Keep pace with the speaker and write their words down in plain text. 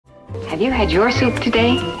Have you had your soup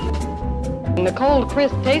today? The cold,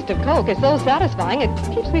 crisp taste of Coke is so satisfying,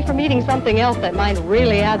 it keeps me from eating something else that might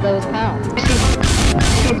really add those pounds.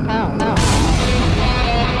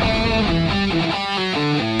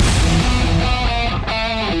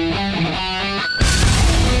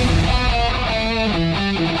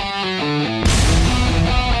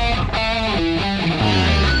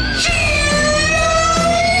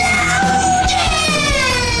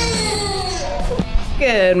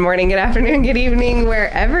 Good morning, good afternoon, good evening,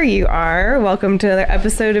 wherever you are. Welcome to another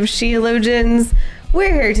episode of Sheologians.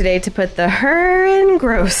 We're here today to put the her in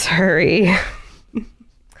grocery.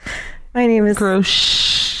 My name is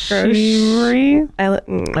Grocery? I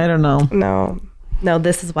don't know. No,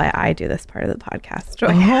 this is why I do this part of the podcast, Joy.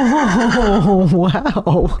 Oh,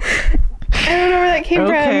 wow. I don't know where that came from,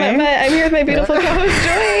 but I'm here with my beautiful co-host,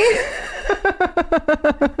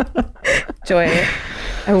 Joy. Joy,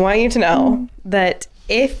 I want you to know that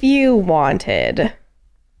if you wanted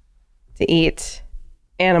to eat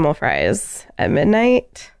animal fries at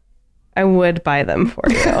midnight, I would buy them for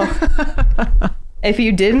you. If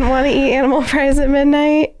you didn't want to eat animal fries at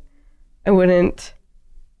midnight, I wouldn't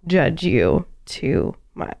judge you too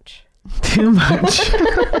much. Too much.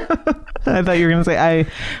 I thought you were going to say I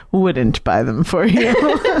wouldn't buy them for you.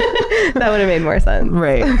 That would have made more sense.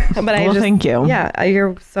 Right. But thank you. Yeah,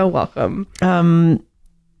 you're so welcome.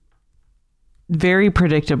 Very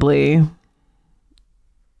predictably,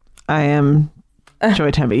 I am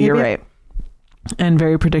Joy Temby. You're right. And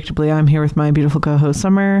very predictably, I'm here with my beautiful co-host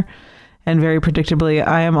Summer. And very predictably,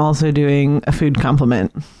 I am also doing a food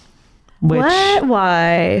compliment. Which, what?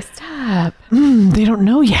 Why? Stop. They don't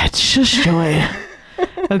know yet. Shush, Joy.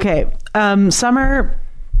 Okay. Summer,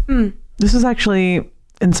 this is actually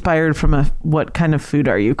inspired from a what kind of food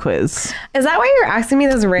are you quiz. Is that why you're asking me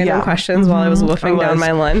those random questions while I was wolfing down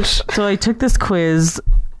my lunch? So I took this quiz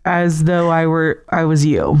as though I was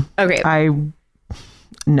you. Okay.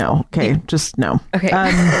 No. Just no. Okay.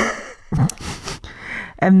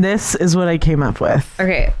 And this is what I came up with.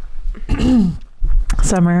 Okay.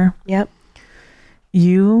 Summer. Yep.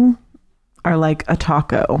 You are like a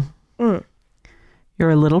taco.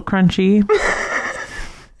 You're a little crunchy.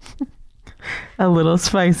 A little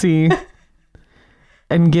spicy.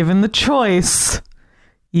 And given the choice,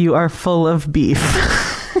 you are full of beef.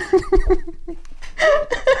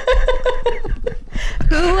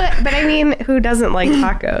 Who doesn't like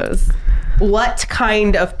tacos? What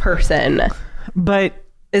kind of person But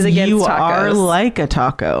is against you tacos? are like a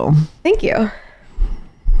taco. Thank you.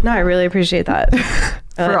 No, I really appreciate that.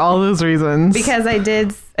 For all those reasons. Because I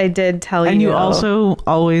did tell you. And you also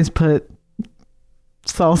always put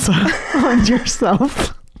salsa on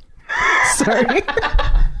yourself. Sorry.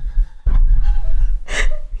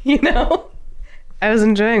 I was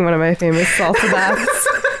enjoying one of my famous salsa baths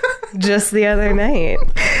just the other night.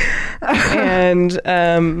 And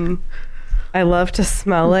I love to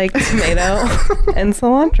smell like tomato and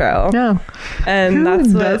cilantro. Yeah. And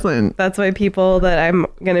that's why people that I'm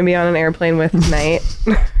going to be on an airplane with tonight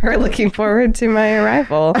are looking forward to my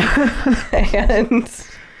arrival. And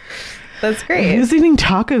that's great. Who's eating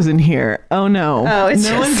tacos in here? Oh, no. Oh, it's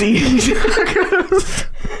no one's eating tacos.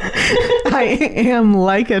 I am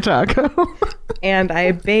like a taco. And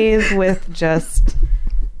I bathe with just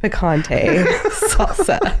picante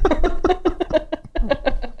salsa.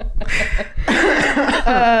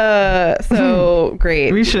 So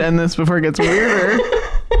great. We should end this before it gets weirder.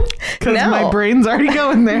 Because my brain's already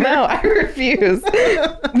going there. No, I refuse.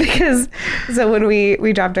 Because when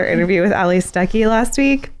we dropped our interview with Ali Stuckey last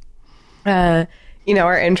week,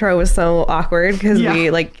 our intro was so awkward because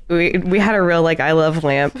we had a real I love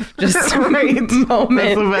lamp just right. moment.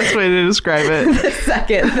 That's the best way to describe it. The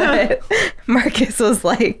second that Marcus was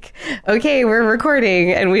like, okay, we're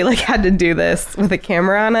recording, and we had to do this with a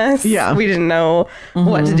camera on us. Yeah. We didn't know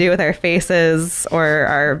what to do with our faces or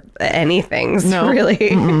our anything really.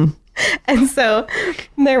 Mm-mm. And so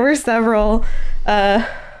there were several,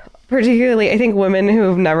 particularly I think women who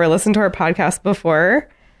have never listened to our podcast before,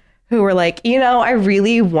 who were like, I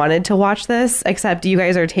really wanted to watch this, except you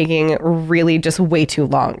guys are taking really just way too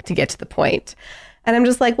long to get to the point. And I'm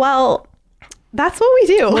just like, well, that's what we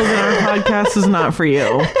do. Well, then our podcast is not for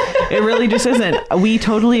you. It really just isn't. We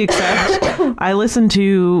totally accept.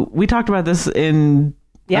 We talked about this in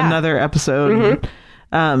another episode.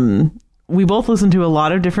 we both listen to a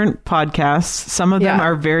lot of different podcasts. Some of them Yeah.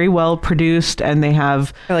 are very well produced and they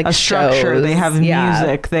have Or like a structure. shows. They have Yeah.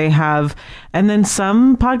 music. They have, and then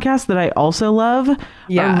some podcasts that I also love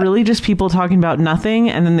Yeah. are really just people talking about nothing,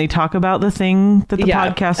 and then they talk about the thing that the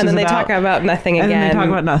podcast and is then they about. talk about nothing and again. then they talk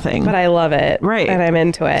about nothing. But I love it. Right. And I'm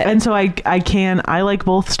into it. And so I like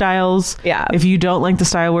both styles. Yeah. If you don't like the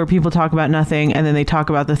style where people talk about nothing and then they talk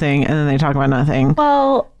about the thing and then they talk about nothing,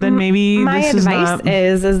 well, then maybe my this is advice not.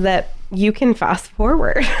 is that you can fast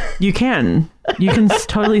forward. You can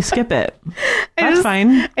totally skip it. That's just-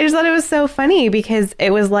 fine. I just thought it was so funny because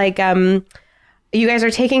it was like, you guys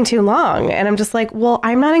are taking too long. And I'm just like, well,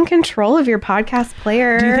 I'm not in control of your podcast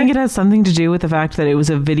player. Do you think it has something to do with the fact that it was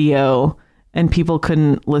a video and people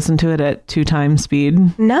couldn't listen to it at 2 times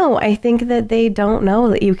speed? No, I think that they don't know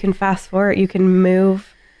that you can fast forward. You can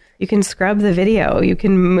move, you can scrub the video, you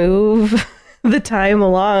can move the time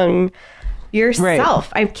along yourself.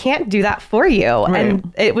 I can't do that for you. Right.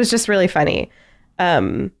 And it was just really funny.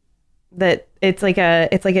 That it's like an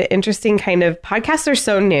interesting kind of, podcasts are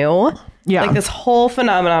so new. Yeah. Like this whole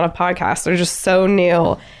phenomenon of podcasts are just so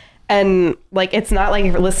new. And like, it's not like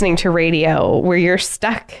you're listening to radio where you're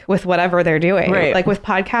stuck with whatever they're doing. Right. Like with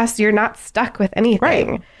podcasts, you're not stuck with anything.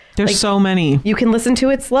 Right. There's Like, so many. you can listen to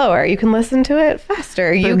it slower. You can listen to it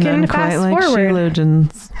faster. You But can none quite fast like forward.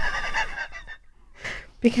 theologians.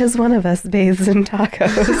 Because one of us bathes in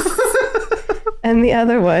tacos and the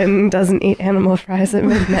other one doesn't eat animal fries at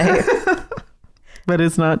midnight. But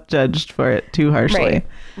it's not judged for it too harshly. Right.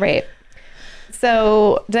 Right.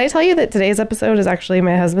 So, did I tell you that today's episode is actually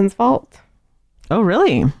my husband's fault? Oh,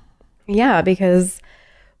 really? Yeah, because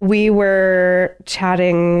we were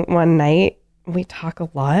chatting one night. We talk a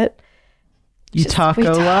lot. You talk we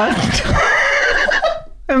a lot?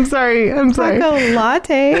 I'm sorry. Taco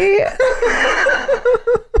latte.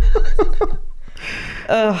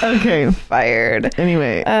 Ugh, Okay. fired.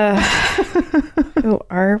 Anyway. Who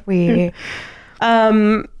are we?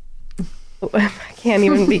 I can't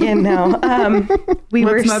even begin now. We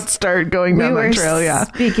Let's were not start going we down were that trail, yeah.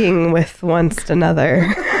 speaking with once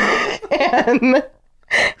another, and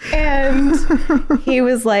he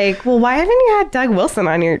was like, "Well, why haven't you had Doug Wilson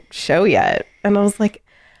on your show yet?" And I was like,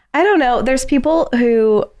 "I don't know. There's people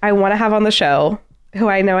who I want to have on the show, who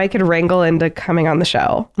I know I could wrangle into coming on the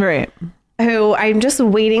show, Right. who I'm just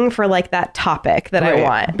waiting for like that topic that I Right.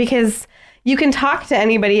 want, because you can talk to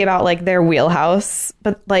anybody about like their wheelhouse,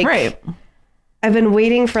 but like Right. I've been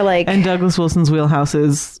waiting for like And Douglas Wilson's wheelhouse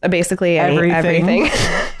is basically everything.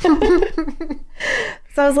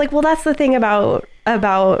 So I was like, well, that's the thing about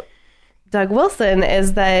Doug Wilson,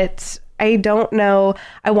 is that I don't know.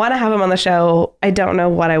 I want to have him on the show. I don't know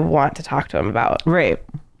what I want to talk to him about. right.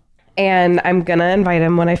 And I'm going to invite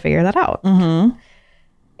him when I figure that out. Mm-hmm.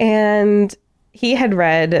 And he had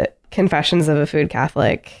read Confessions of a Food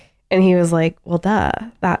Catholic. And he was like, well, duh,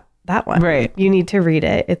 that one. Right. You need to read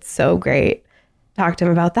it. It's so great. Talk to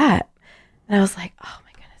him about that. And I was like, oh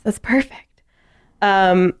my goodness, that's perfect.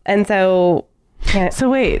 And so, So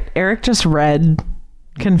wait, Eric just read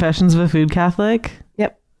Confessions of a Food Catholic?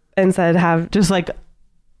 yep. And said, Just like,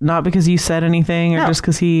 not because you said anything or No. just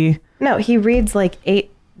because he... no, he reads like 8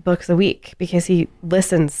 books a week because he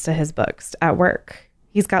listens to his books at work.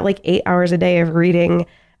 He's got like 8 hours a day of reading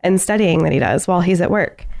and studying that he does while he's at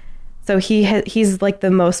work. So he's like the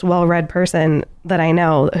most well-read person that I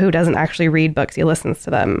know who doesn't actually read books. He listens to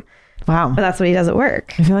them. Wow. But that's what he does at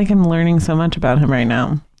work. I feel like I'm learning so much about him right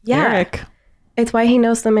now. Yeah. Eric. It's why he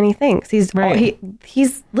knows so many things. He's Right.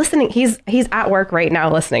 he's listening. He's at work right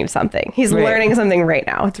now listening to something. He's Right. learning something right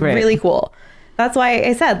now. It's Right. really cool. That's why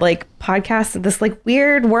I said like podcasts, this like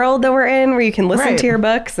weird world that we're in where you can listen Right. to your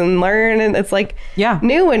books and learn, and it's like Yeah.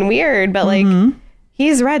 new and weird, but like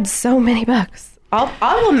he's read so many books.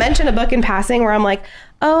 I will mention a book in passing where I'm like,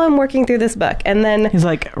 oh, I'm working through this book. And then He's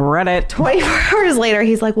like, read it. 24 hours later,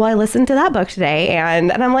 he's like, well, I listened to that book today.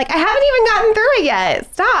 And I'm like, I haven't even gotten through it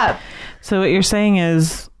yet. Stop. So what you're saying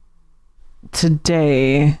is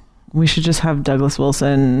today we should just have Douglas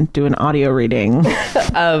Wilson do an audio reading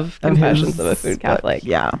Of Confessions of a Food Catholic.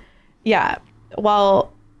 Yeah. Yeah.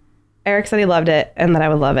 Well, Eric said he loved it and that I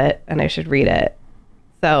would love it and I should read it.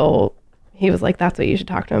 So he was like, that's what you should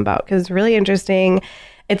talk to him about, because it's really interesting.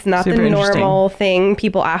 It's not Super the interesting. normal thing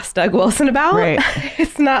people ask Doug Wilson about. Right.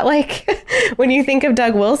 It's not like when you think of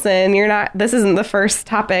Doug Wilson, this isn't the first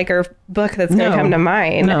topic or book that's going to No. come to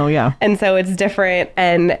mind. No, yeah. And so it's different.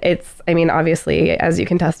 And it's, I mean, obviously, as you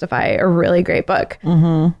can testify, a really great book.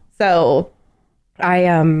 Mm-hmm. So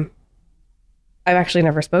I've actually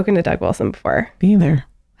never spoken to Doug Wilson before. Me either.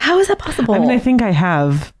 How is that possible? I mean, I think I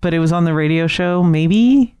have, but it was on the radio show,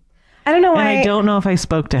 maybe. I I don't know why. And I don't know if I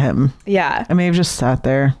spoke to him. Yeah. I may have just sat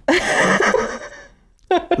there.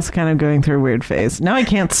 It's kind of going through a weird phase. Now I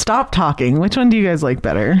can't stop talking. Which one do you guys like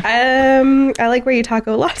better? I like where you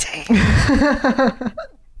taco latte.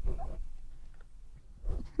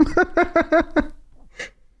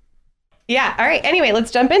 Yeah. All right. Anyway,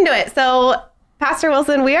 let's jump into it. So, Pastor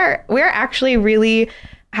Wilson, we are actually really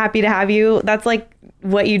happy to have you. That's like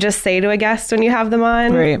what you just say to a guest when you have them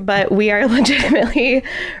on. Right. But we are legitimately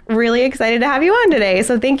really excited to have you on today.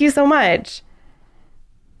 So thank you so much.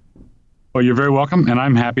 Well, you're very welcome, and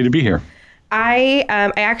I'm happy to be here. I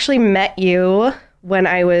actually met you when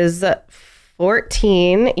I was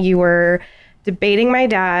 14. You were debating my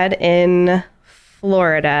dad in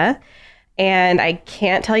Florida, and I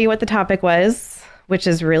can't tell you what the topic was, which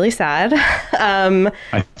is really sad.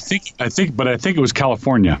 I think it was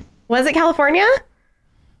California. Was it California?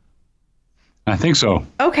 I think so.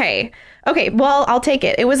 Okay. Well, I'll take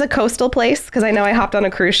it. It was a coastal place because I know I hopped on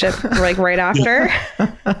a cruise ship like right after.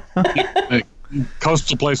 A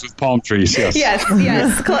coastal place with palm trees. Yes. Yes.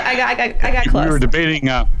 I got close. We were debating.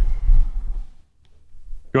 Go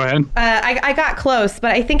ahead. I got close,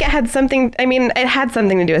 but I think it had something. I mean, it had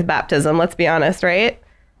something to do with baptism. Let's be honest, right?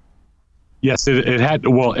 Yes, it had.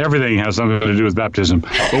 Well, everything has something to do with baptism.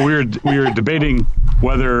 But we were debating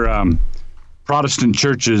whether Protestant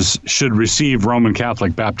churches should receive Roman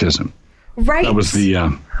Catholic baptism. Right. That was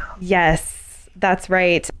the. Yes, that's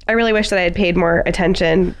right. I really wish that I had paid more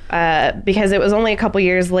attention because it was only a couple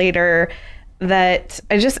years later that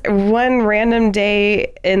I just one random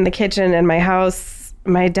day in the kitchen in my house,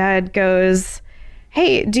 my dad goes,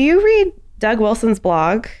 "Hey, do you read Doug Wilson's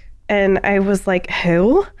blog?" And I was like,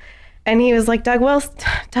 "Who?" And he was like, Doug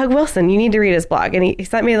Wilson, you need to read his blog. And he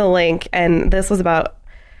sent me the link, and this was about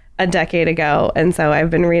a decade ago. And so I've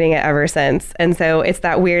been reading it ever since. And so it's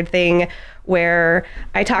that weird thing where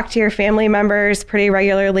I talk to your family members pretty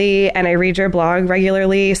regularly and I read your blog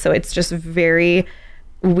regularly. So it's just very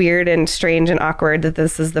weird and strange and awkward that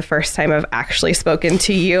this is the first time I've actually spoken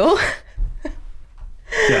to you.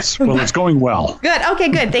 Yes. Well, it's going well. Good. Okay,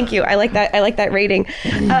 good. Thank you. I like that rating.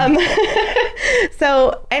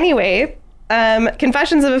 So anyway,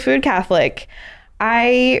 Confessions of a Food Catholic.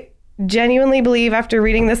 I genuinely believe after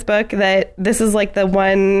reading this book that this is like the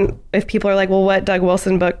one, if people are like, well, what Doug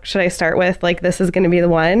Wilson book should I start with? Like, this is going to be the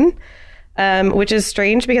one, which is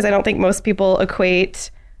strange because I don't think most people equate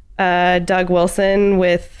Doug Wilson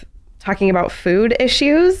with talking about food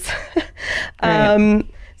issues. Right.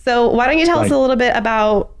 So why don't you tell us a little bit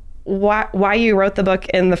about why you wrote the book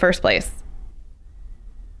in the first place?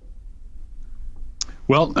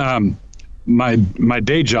 Well, my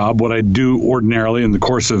day job, what I do ordinarily in the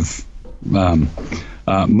course of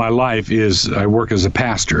my life is I work as a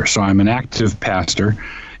pastor. So I'm an active pastor.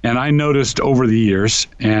 And I noticed over the years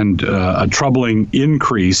a troubling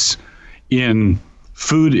increase in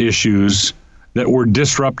food issues that were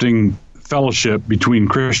disrupting fellowship between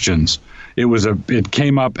Christians. It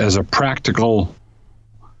came up as a practical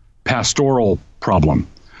pastoral problem.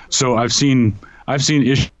 So I've seen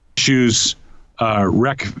issues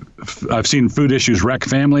I've seen food issues wreck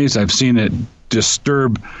families. I've seen it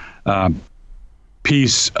disturb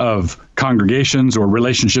peace of congregations or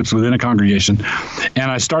relationships within a congregation. And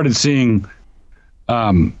I started seeing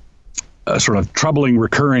sort of troubling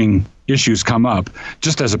recurring issues come up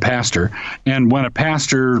just as a pastor. And when a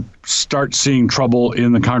pastor starts seeing trouble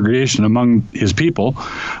in the congregation among his people,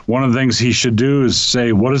 one of the things he should do is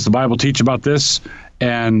say, what does the Bible teach about this?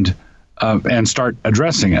 And start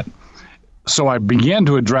addressing it. So I began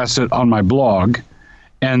to address it on my blog,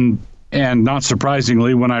 and not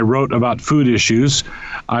surprisingly, when I wrote about food issues,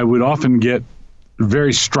 I would often get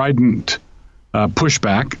very strident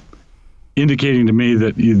pushback, indicating to me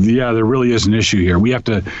that there really is an issue here. We have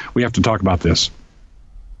to talk about this.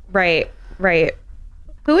 Right.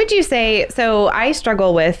 Who would you say? So I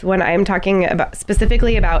struggle with when I'm talking about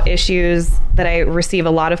specifically about issues that I receive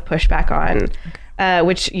a lot of pushback on,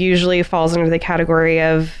 which usually falls under the category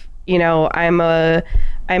of, I'm a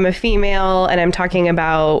female and I'm talking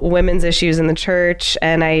about women's issues in the church,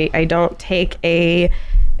 and I don't take a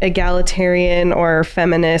egalitarian or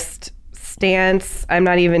feminist stance. I'm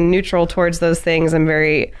not even neutral towards those things. I'm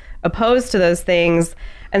very opposed to those things.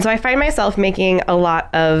 And so I find myself making a lot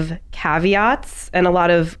of caveats and a lot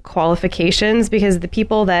of qualifications because the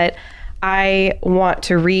people that I want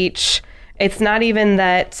to reach, it's not even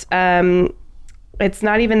that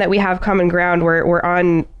we have common ground.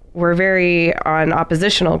 We're very on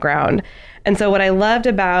oppositional ground. And so what I loved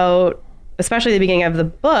about, especially the beginning of the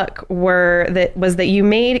book, was that you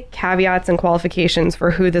made caveats and qualifications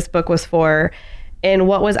for who this book was for. in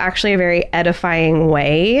what was actually a very edifying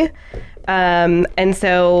way. And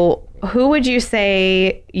so who would you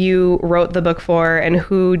say you wrote the book for, and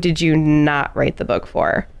who did you not write the book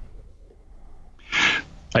for?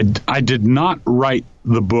 I did not write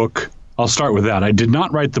the book. I'll start with that. I did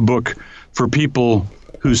not write the book for people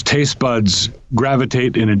whose taste buds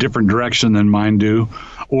gravitate in a different direction than mine do,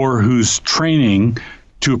 or whose training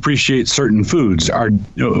to appreciate certain foods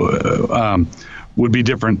would be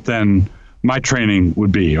different than my training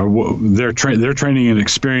would be, or their training and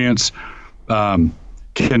experience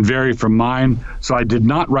can vary from mine. So I did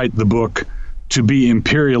not write the book to be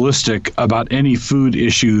imperialistic about any food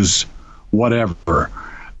issues, whatever.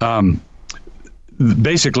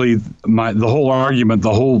 Basically, the whole argument,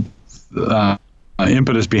 the whole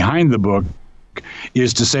impetus behind the book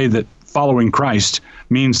is to say that following Christ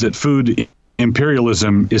means that food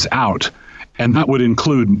imperialism is out, and that would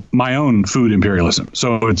include my own food imperialism.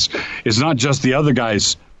 So it's not just the other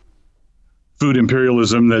guy's food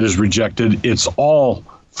imperialism that is rejected, it's all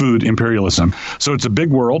food imperialism. So it's a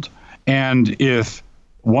big world, and if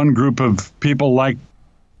one group of people like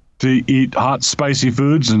to eat hot, spicy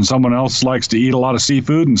foods, and someone else likes to eat a lot of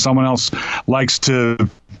seafood, and someone else likes to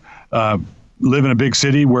live in a big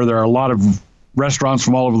city where there are a lot of restaurants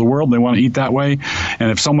from all over the world, they want to eat that way.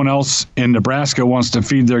 And if someone else in Nebraska wants to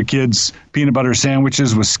feed their kids peanut butter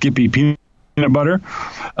sandwiches with Skippy peanut butter,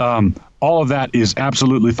 all of that is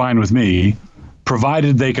absolutely fine with me,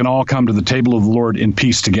 provided they can all come to the table of the Lord in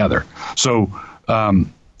peace together. So,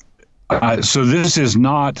 so this is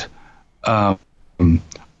not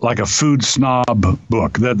like a food snob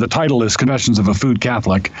book. The title is Confessions of a Food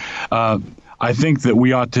Catholic. I think that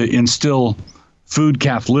we ought to instill food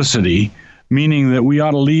Catholicity, meaning that we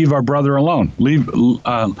ought to leave our brother alone, leave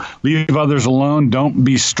others alone. Don't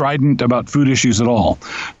be strident about food issues at all.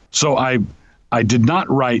 So I did not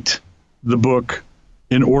write the book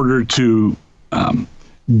in order to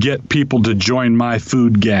get people to join my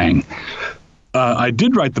food gang. I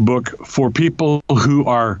did write the book for people who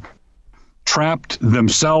are trapped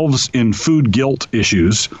themselves in food guilt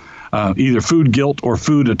issues, either food guilt or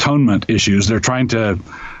food atonement issues. They're trying to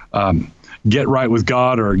get right with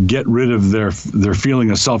God or get rid of their feeling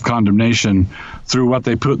of self-condemnation through what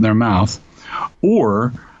they put in their mouth,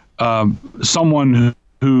 or someone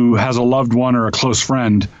who has a loved one or a close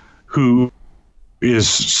friend who is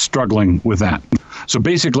struggling with that. So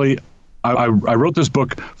basically, I wrote this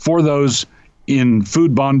book for those in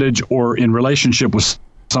food bondage or in relationship with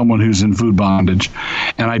someone who's in food bondage,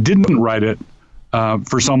 and I didn't write it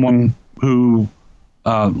for someone who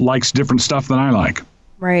likes different stuff than I like.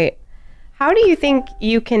 Right. How do you think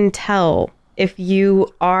you can tell if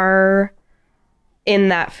you are in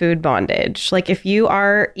that food bondage? Like if you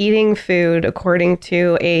are eating food according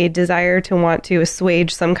to a desire to want to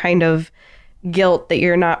assuage some kind of guilt that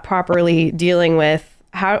you're not properly dealing with,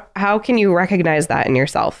 how can you recognize that in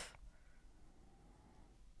yourself?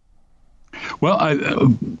 Well,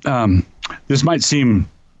 this might seem,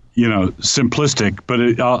 simplistic,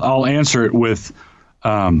 but I'll answer it with,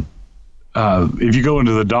 if you go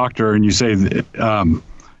into the doctor and you say,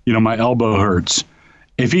 my elbow hurts.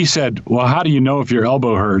 If he said, well, how do you know if your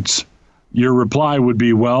elbow hurts? Your reply would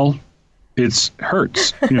be, well, it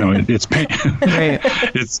hurts. It's pain. Right.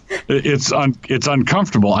 It's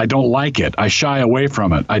uncomfortable. I don't like it. I shy away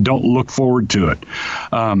from it. I don't look forward to it.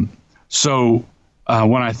 So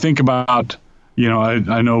when I think about,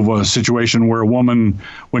 I know of a situation where a woman,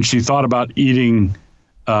 when she thought about eating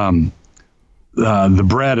the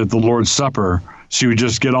bread at the Lord's Supper, she would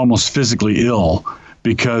just get almost physically ill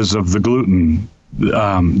because of the gluten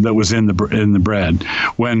that was in the bread.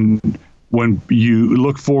 When you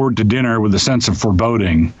look forward to dinner with a sense of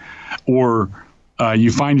foreboding, or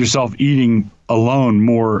you find yourself eating alone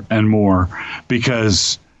more and more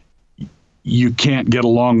because you can't get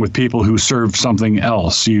along with people who serve something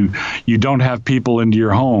else. You don't have people into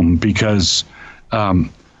your home because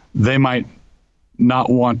they might not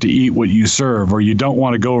want to eat what you serve, or you don't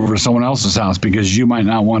want to go over to someone else's house because you might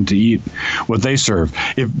not want to eat what they serve.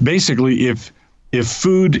 If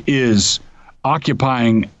food is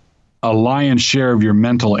occupying a lion's share of your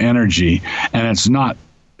mental energy and it's not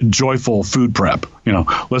joyful food prep,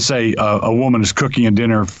 let's say a woman is cooking a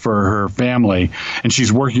dinner for her family and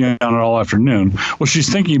she's working on it all afternoon. Well,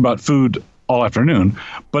 she's thinking about food all afternoon,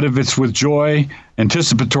 but if it's with joy,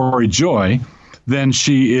 anticipatory joy, then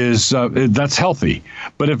she is, that's healthy.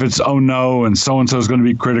 But if it's, oh no, and so-and-so is going to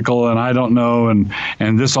be critical, and I don't know,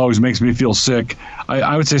 and this always makes me feel sick,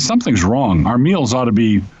 I would say something's wrong. Our meals ought to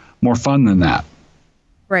be more fun than that.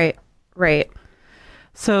 Right.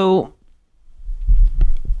 So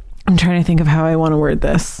I'm trying to think of how I want to word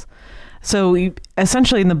this. So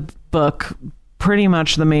essentially in the book, pretty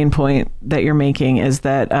much the main point that you're making is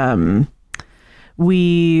that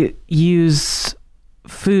we use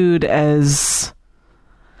food as...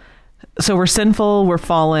 So we're sinful, we're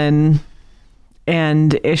fallen,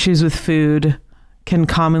 and issues with food can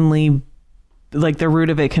commonly... Like the root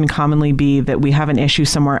of it can commonly be that we have an issue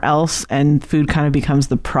somewhere else, and food kind of becomes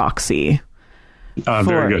the proxy.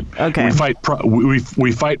 Very good. Okay.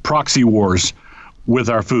 We fight proxy wars with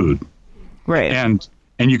our food. Right. And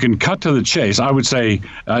you can cut to the chase. I would say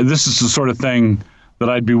this is the sort of thing that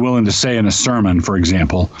I'd be willing to say in a sermon, for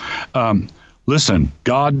example. Listen,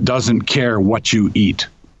 God doesn't care what you eat.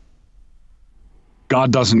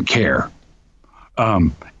 God doesn't care.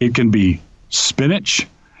 It can be spinach.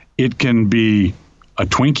 It can be a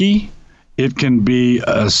Twinkie. It can be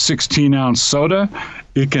a 16-ounce soda.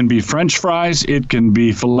 It can be French fries. It can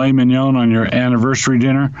be filet mignon on your anniversary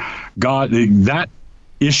dinner. God, that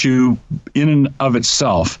issue in and of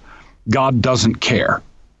itself, God doesn't care.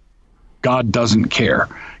 God doesn't care.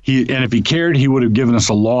 And if he cared, he would have given us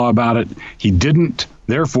a law about it. He didn't.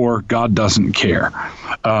 Therefore, God doesn't care.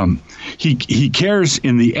 He cares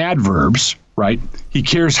in the adverbs, right? He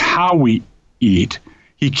cares how we eat.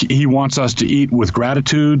 He wants us to eat with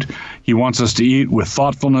gratitude. He wants us to eat with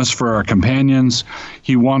thoughtfulness for our companions.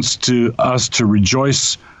 He wants us to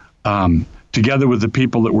rejoice together with the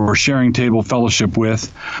people that we're sharing table fellowship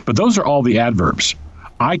with. But those are all the adverbs.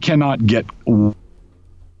 I cannot get 1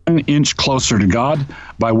 inch closer to God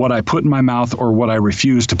by what I put in my mouth or what I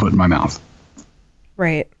refuse to put in my mouth.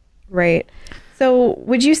 Right. So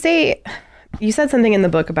would you say, you said something in the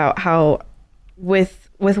book about how with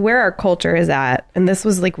where our culture is at, and this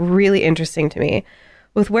was like really interesting to me,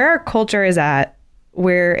 with where our culture is at,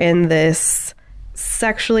 we're in this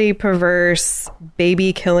sexually perverse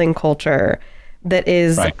baby killing culture that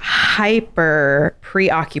is hyper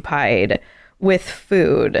preoccupied with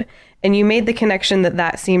food. And you made the connection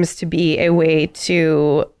that seems to be a way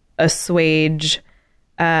to assuage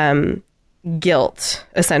guilt,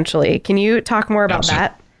 essentially. Can you talk more about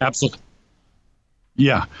that? Absolutely.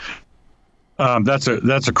 Yeah. That's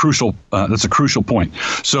a crucial point.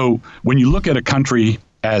 So when you look at a country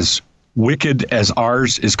as wicked as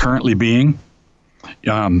ours is currently being,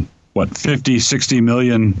 50, 60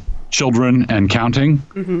 million children and counting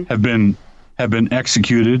have been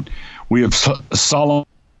executed. We have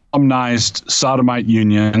solemnized sodomite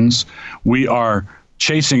unions. We are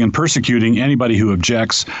chasing and persecuting anybody who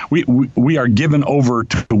objects. We are given over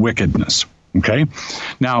to wickedness. Okay,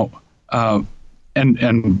 now.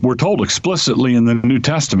 And we're told explicitly in the New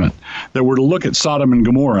Testament that we're to look at Sodom and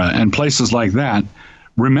Gomorrah and places like that,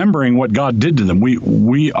 remembering what God did to them.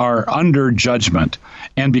 We are under judgment.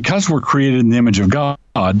 And because we're created in the image of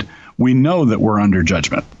God, we know that we're under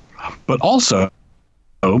judgment. But also,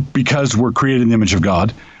 because we're created in the image of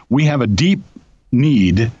God, we have a deep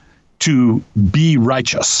need to be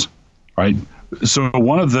righteous, right? So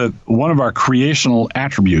one of our creational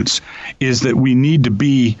attributes is that we need to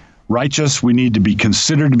be righteous. We need to be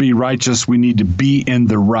considered to be righteous. We need to be in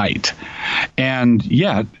the right. And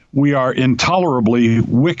yet we are intolerably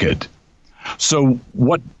wicked. So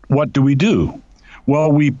what do we do?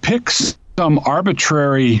 Well, we pick some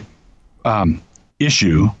arbitrary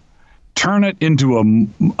issue, turn it into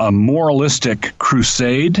a moralistic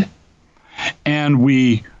crusade, and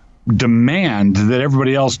we demand that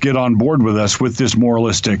everybody else get on board with us with this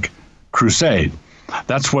moralistic crusade.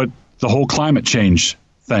 That's what the whole climate change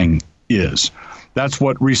thing is. That's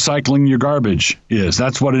what recycling your garbage is.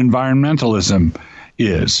 That's what environmentalism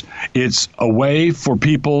is. It's a way for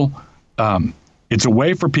people. It's a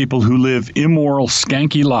way for people who live immoral,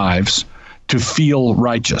 skanky lives to feel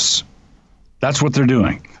righteous. That's what they're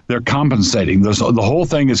doing. They're compensating. The whole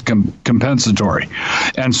thing is compensatory.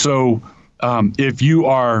 And so, if you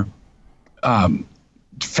are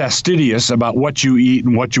fastidious about what you eat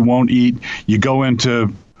and what you won't eat, you go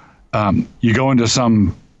into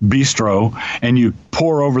some bistro and you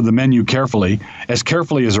pore over the menu carefully as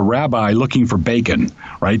a rabbi looking for bacon,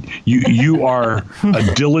 right? You are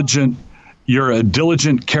you're a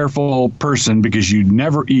diligent, careful person because you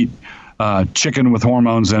never eat chicken with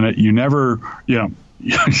hormones in it. You never, you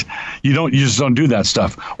just don't do that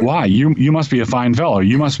stuff. Why? You must be a fine fellow.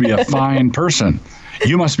 You must be a fine person.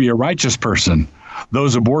 You must be a righteous person.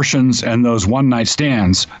 Those abortions and those one-night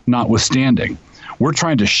stands notwithstanding. We're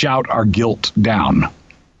trying to shout our guilt down.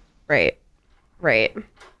 Right.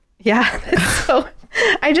 Yeah. So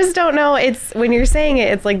I just don't know. It's when you're saying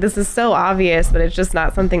it, it's like this is so obvious, but it's just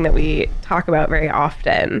not something that we talk about very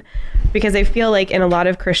often. Because I feel like in a lot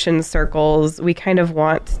of Christian circles, we kind of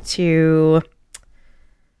want to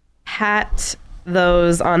pat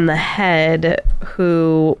those on the head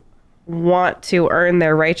who want to earn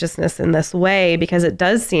their righteousness in this way, because it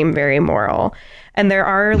does seem very moral. And there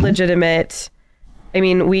are legitimate, I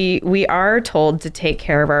mean, we are told to take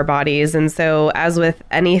care of our bodies. And so as with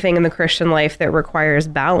anything in the Christian life that requires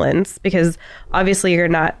balance, because obviously you're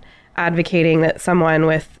not advocating that someone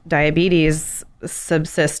with diabetes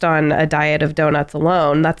subsist on a diet of donuts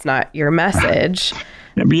alone. That's not your message.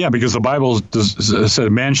 Yeah, because the Bible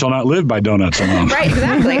said man shall not live by donuts alone. Right,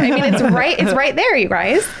 exactly. I mean, it's right there, you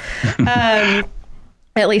guys.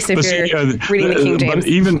 At least if you're reading the King James. But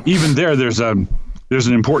even there's an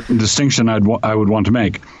important distinction I would want to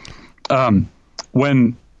make.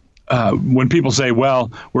 When people say,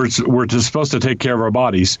 well, we're supposed to take care of our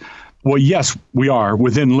bodies. Well, yes, we are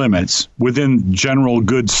within limits, within general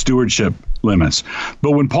good stewardship limits.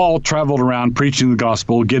 But when Paul traveled around preaching the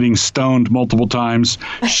gospel, getting stoned multiple times,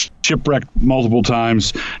 shipwrecked multiple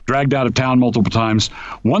times, dragged out of town multiple times,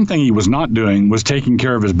 one thing he was not doing was taking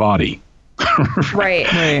care of his body. Right.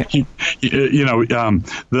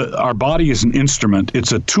 Our body is an instrument.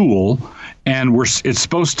 It's a tool, and it's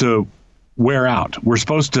supposed to wear out. We're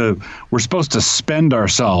supposed to spend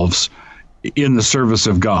ourselves in the service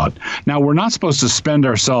of God. Now, we're not supposed to spend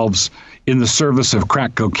ourselves in the service of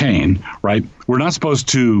crack cocaine, right? We're not supposed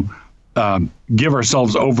to give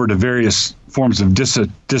ourselves over to various forms of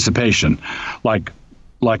dissipation, like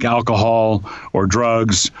alcohol or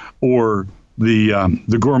drugs or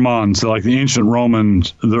the gourmands, like the ancient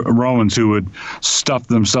Romans who would stuff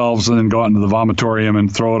themselves and then go out into the vomitorium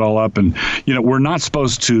and throw it all up. And, we're not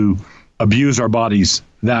supposed to abuse our bodies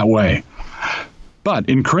that way. But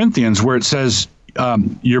in Corinthians, where it says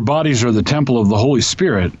your bodies are the temple of the Holy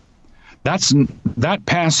Spirit, that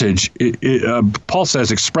passage, Paul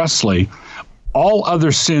says expressly, all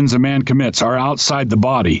other sins a man commits are outside the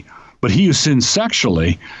body, but he who sins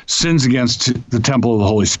sexually sins against the temple of the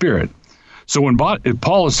Holy Spirit. So when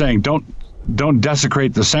Paul is saying don't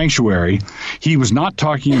desecrate the sanctuary, he was not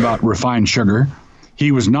talking about refined sugar.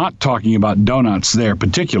 He was not talking about donuts there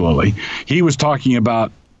particularly. He was talking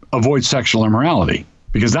about avoid sexual immorality,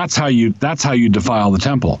 because that's how you defile the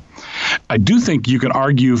temple. I do think you can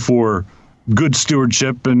argue for good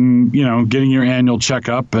stewardship and getting your annual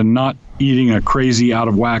checkup and not eating a crazy out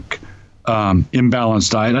of whack imbalanced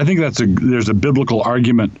diet. I think there's a biblical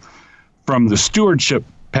argument from the stewardship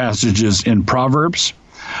passages in Proverbs,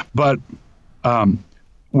 but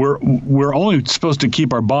we're only supposed to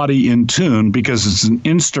keep our body in tune because it's an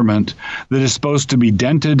instrument that is supposed to be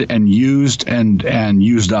dented and used and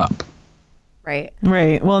used up. Right.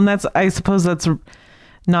 Well, and I suppose that's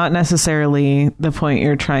not necessarily the point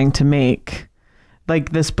you're trying to make.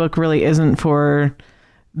 Like, this book really isn't for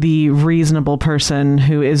the reasonable person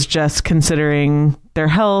who is just considering their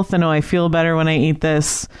health and, I feel better when I eat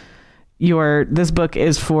this. This book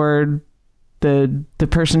is for the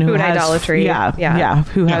person who food has idolatry.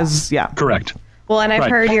 Correct. Well, and I've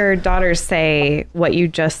heard your daughters say what you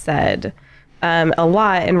just said a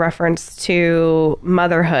lot in reference to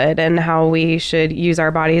motherhood and how we should use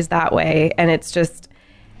our bodies that way. And it's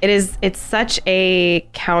such a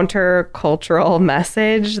countercultural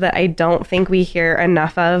message that I don't think we hear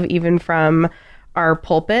enough of, even from our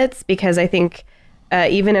pulpits, because I think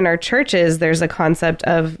even in our churches, there's a concept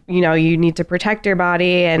of, you need to protect your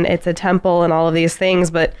body and it's a temple and all of these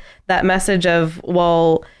things. But that message of,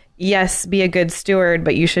 well, yes, be a good steward,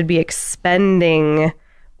 but you should be expending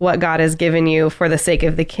what God has given you for the sake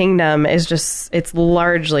of the kingdom it's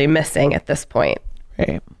largely missing at this point.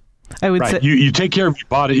 Right. I would say you take care of your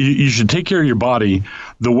body. You should take care of your body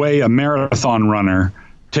the way a marathon runner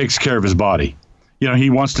takes care of his body. He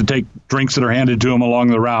wants to take drinks that are handed to him along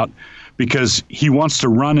the route because he wants to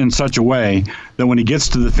run in such a way that when he gets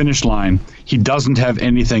to the finish line, he doesn't have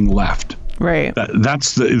anything left. Right.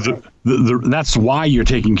 That's that's why you're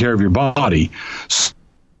taking care of your body, so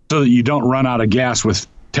that you don't run out of gas with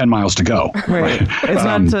 10 miles to go. Right. It's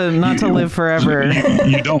not to live forever.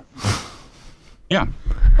 You don't. Yeah.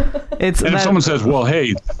 And if someone says, "Well,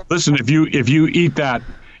 hey, listen, if you eat that,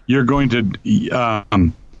 you're going to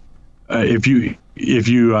if you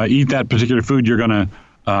eat that particular food, you're going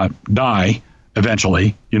to die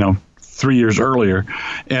eventually." 3 years earlier,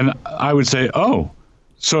 and I would say, "Oh,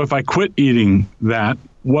 so if I quit eating that,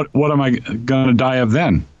 what am I going to die of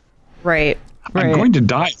then?" Right. I'm going to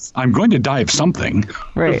die. I'm going to die of something.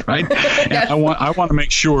 Right. Right. And I want to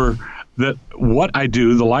make sure that what I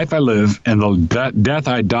do, the life I live, and the death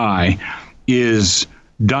I die is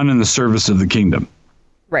done in the service of the kingdom.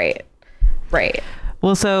 Right.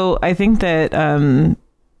 Well, so I think that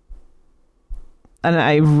and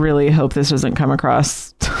I really hope this doesn't come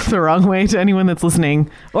across the wrong way to anyone that's listening,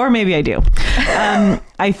 or maybe I do.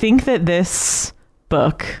 I think that this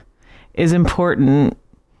book is important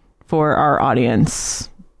for our audience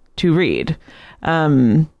to read.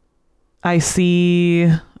 I see,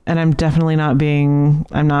 and I'm definitely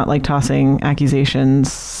I'm not like tossing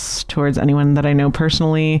accusations towards anyone that I know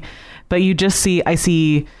personally, but I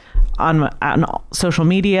see on social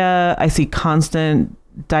media, I see constant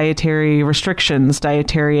dietary restrictions,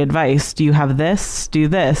 dietary advice. Do you have this? Do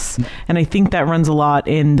this. And I think that runs a lot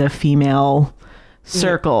in the female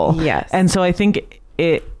circle. Yes. And so I think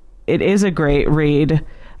it is a great read,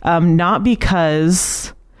 not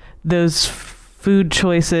because those food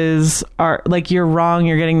choices are like, you're wrong,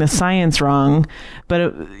 you're getting the science wrong,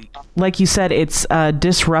 but like you said, it's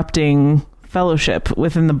disrupting fellowship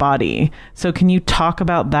within the body. So can you talk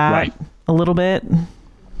about that a little bit?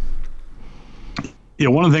 Yeah,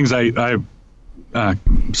 one of the things I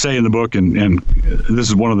say in the book, and this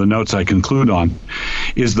is one of the notes I conclude on,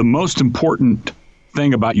 is the most important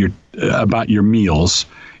thing about your meals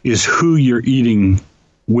is who you're eating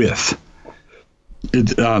with.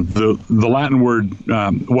 The Latin word,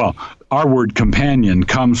 our word companion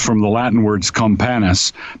comes from the Latin words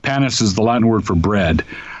companus. Panis is the Latin word for bread.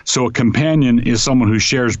 So a companion is someone who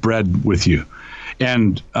shares bread with you.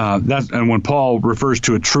 And when Paul refers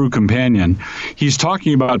to a true companion, he's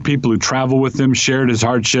talking about people who travel with him, shared his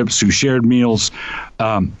hardships, who shared meals.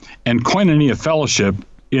 And koinonia fellowship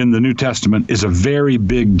in the New Testament is a very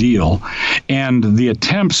big deal. And the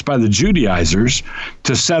attempts by the Judaizers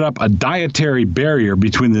to set up a dietary barrier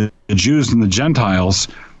between the Jews and the Gentiles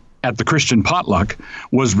at the Christian potluck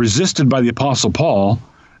was resisted by the Apostle Paul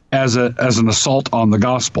as an assault on the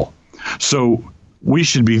gospel. So we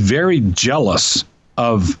should be very jealous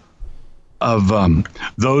of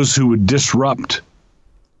those who would disrupt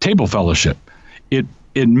table fellowship.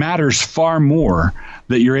 It matters far more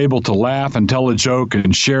that you're able to laugh and tell a joke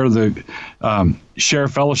and share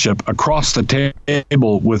fellowship across the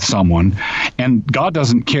table with someone. And God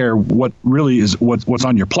doesn't care what really is what's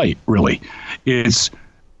on your plate. Really, it's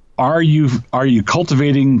are you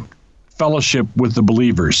cultivating fellowship with the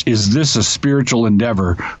believers? Is this a spiritual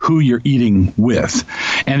endeavor? Who you're eating with?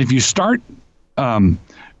 And if you start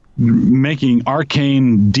making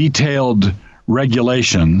detailed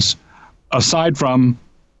regulations, aside from,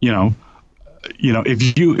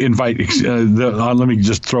 if you invite, let me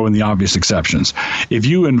just throw in the obvious exceptions. If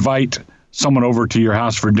you invite someone over to your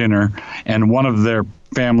house for dinner and one of their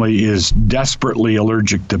family is desperately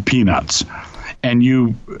allergic to peanuts, and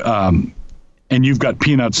you've got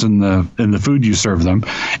peanuts in the food you serve them,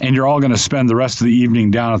 and you're all going to spend the rest of the evening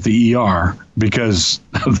down at the ER because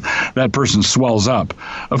that person swells up.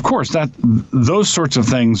 Of course, those sorts of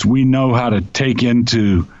things we know how to take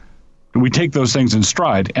we take those things in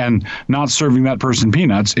stride, and not serving that person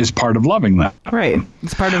peanuts is part of loving them. Right.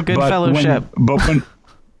 It's part of good fellowship. But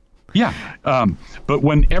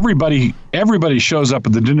when everybody shows up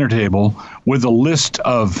at the dinner table with a list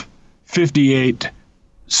of 58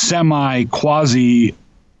 quasi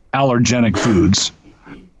allergenic foods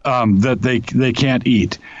that they can't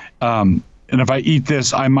eat, and if I eat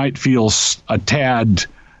this, I might feel a tad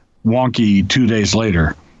wonky 2 days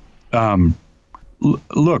later.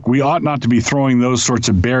 Look, we ought not to be throwing those sorts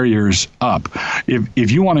of barriers up.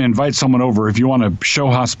 If you want to invite someone over, if you want to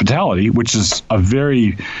show hospitality, which is a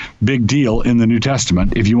very big deal in the New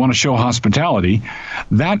Testament, if you want to show hospitality,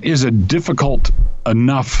 that is a difficult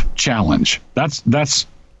enough challenge. That's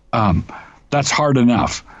hard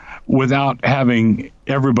enough without having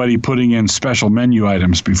everybody putting in special menu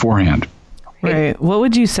items beforehand. Right. What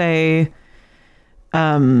would you say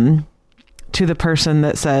to the person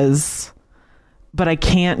that says, but I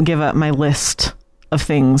can't give up my list of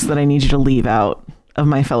things that I need you to leave out of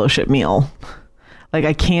my fellowship meal? Like,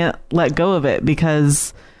 I can't let go of it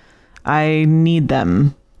because I need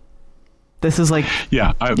them. This is like,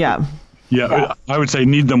 I would say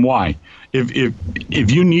need them. Why? If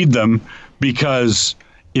you need them because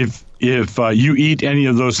if you eat any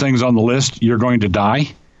of those things on the list, you're going to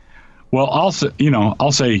die. Well, I'll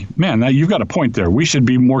say, man, now you've got a point there. We should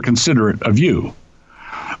be more considerate of you.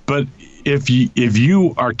 But if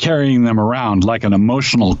you are carrying them around like an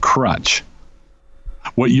emotional crutch,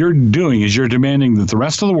 what you're doing is you're demanding that the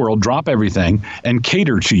rest of the world drop everything and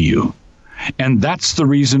cater to you. And that's the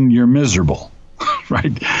reason you're miserable,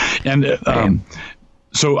 right? And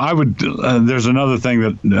so I would, there's another thing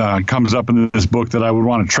that comes up in this book that I would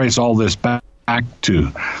want to trace all this back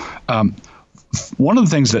to. One of the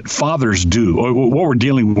things that fathers do, or what we're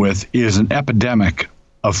dealing with, is an epidemic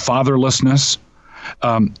of fatherlessness.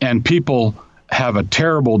 And people have a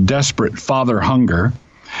terrible, desperate father hunger,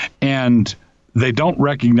 and they don't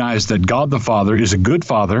recognize that God the Father is a good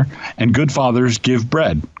father, and good fathers give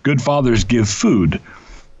bread. Good fathers give food.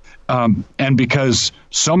 And because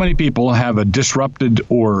so many people have a disrupted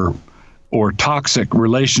or toxic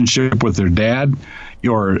relationship with their dad,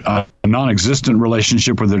 or a non-existent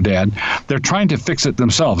relationship with their dad, they're trying to fix it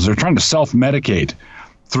themselves. They're trying to self-medicate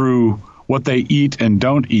through what they eat and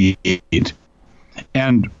don't eat.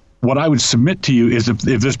 And what I would submit to you is if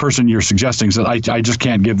this person you're suggesting said, I just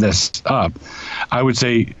can't give this up, I would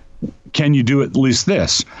say, can you do at least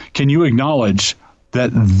this? Can you acknowledge that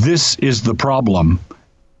this is the problem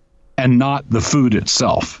and not the food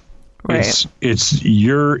itself? Right. It's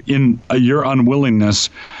your unwillingness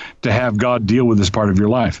to have God deal with this part of your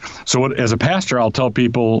life. So as a pastor, I'll tell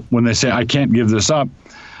people when they say, I can't give this up,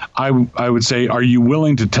 I would say, are you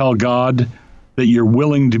willing to tell God that you're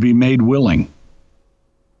willing to be made willing?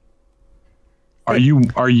 Are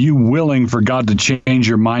you willing for God to change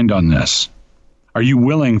your mind on this? Are you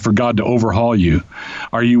willing for God to overhaul you?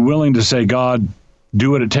 Are you willing to say, God, do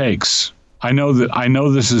what it takes? I know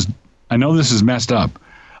this is messed up.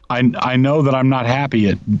 I know that I'm not happy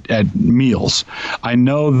at meals. I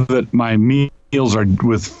know that my meals are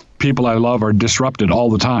with people I love are disrupted all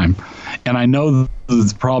the time. And I know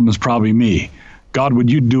the problem is probably me. God,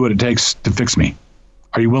 would you do what it takes to fix me?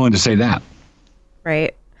 Are you willing to say that?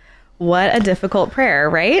 Right. What a difficult prayer,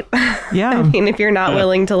 right? Yeah. I mean, if you're not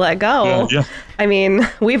willing to let go, Yeah. I mean,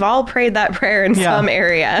 we've all prayed that prayer in some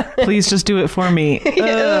area. Please just do it for me.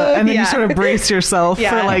 And then you sort of brace yourself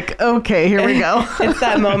for like, okay, here we go. It's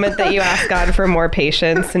that moment that you ask God for more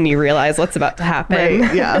patience and you realize what's about to happen.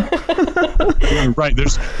 Right. Yeah. Right.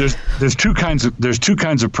 There's two kinds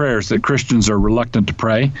of prayers that Christians are reluctant to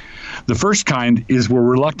pray. The first kind is we're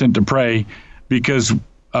reluctant to pray because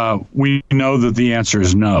we know that the answer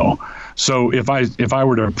is no. So if I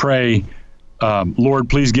were to pray, Lord,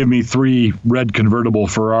 please give me 3 red convertible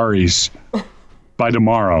Ferraris by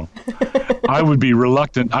tomorrow, I would be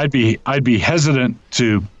reluctant. I'd be hesitant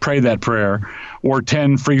to pray that prayer, or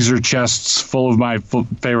 10 freezer chests full of my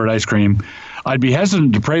favorite ice cream. I'd be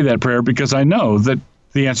hesitant to pray that prayer because I know that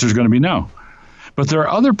the answer is going to be no. But there are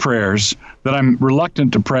other prayers that I'm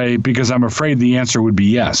reluctant to pray because I'm afraid the answer would be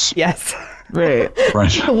yes. Yes. Right.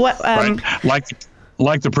 Right. What? Right.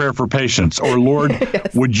 Like the prayer for patience, or Lord,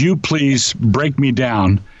 Yes. would you please break me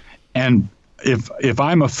down? And if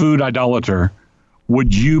I'm a food idolater,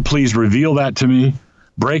 would you please reveal that to me,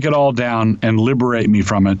 break it all down, and liberate me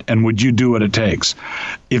from it? And would you do what it takes?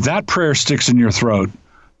 If that prayer sticks in your throat,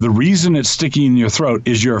 the reason it's sticking in your throat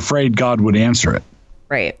is you're afraid God would answer it.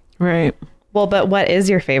 Right. Right. Well, but what is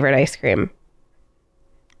your favorite ice cream?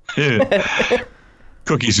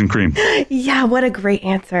 Cookies and cream. Yeah, what a great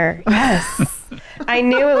answer. Yes. I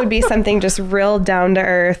knew it would be something just real down to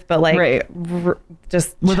earth, but like Right.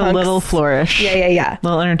 just With chunks. a little flourish. Yeah.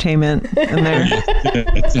 Little entertainment in there.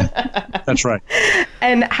 That's right.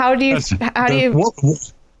 And how do you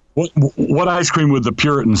What ice cream would the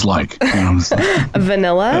Puritans like? You know,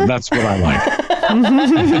 vanilla? that's what I like.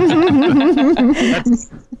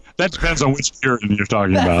 That depends on which Puritan you're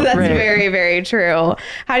talking about. That's Right. very, very true.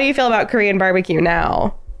 How do you feel about Korean barbecue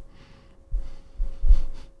now?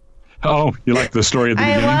 Oh, you like the story at the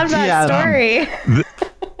I beginning? love that story.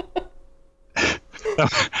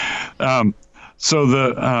 So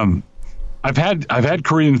I've had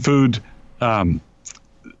Korean food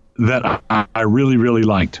that I really, really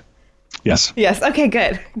liked. Yes. Yes. Okay.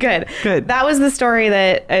 Good. That was the story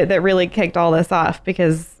that really kicked all this off,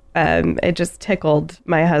 because it just tickled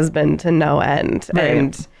my husband to no end, Right.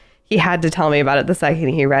 and he had to tell me about it the second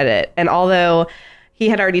he read it. And although he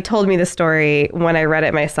had already told me the story, when I read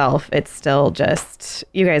it myself, it's still just,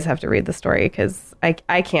 you guys have to read the story because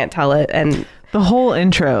I can't tell it. And The whole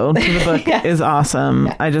intro to the book is awesome.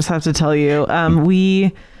 I just have to tell you,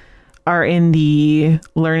 we are in the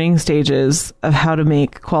learning stages of how to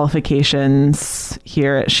make qualifications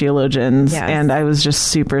here at Sheologians. Yes. And I was just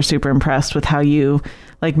super, super impressed with how you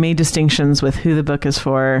like made distinctions with who the book is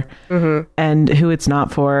for and who it's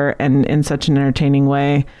not for, and in such an entertaining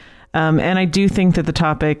way. And I do think that the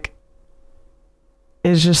topic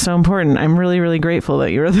is just so important. I'm really, really grateful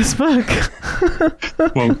that you wrote this book.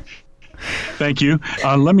 Well, thank you.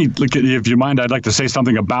 Let me look at, if you mind, I'd like to say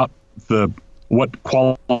something about what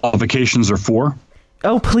qualifications are for.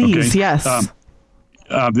 Oh, please. Okay. Yes.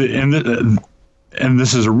 And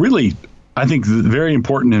this is a really, I think, very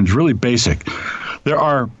important, and it's really basic. There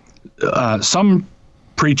are some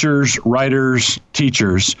preachers, writers,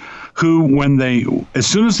 teachers who, as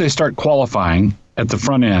soon as they start qualifying at the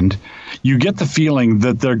front end, you get the feeling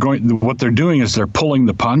that what they're doing is they're pulling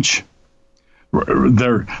the punch.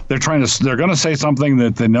 they're going to say something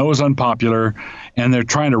that they know is unpopular, and they're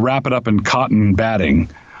trying to wrap it up in cotton batting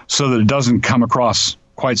so that it doesn't come across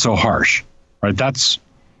quite so harsh, right? That's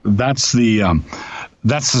the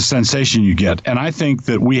sensation you get. And I think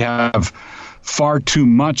that we have far too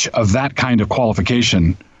much of that kind of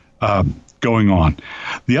qualification going on.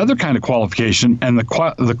 The other kind of qualification, and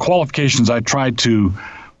the qualifications I try to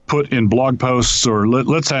put in blog posts, or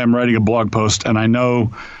let's say I'm writing a blog post and I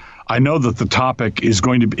know that the topic is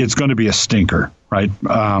going to be a stinker, right?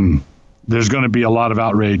 There's going to be a lot of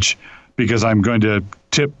outrage because I'm going to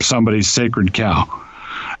tip somebody's sacred cow.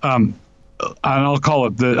 And I call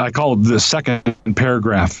it the second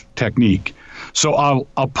paragraph technique. So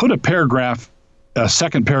I'll put a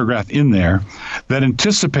second paragraph in there that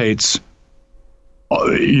anticipates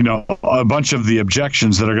a bunch of the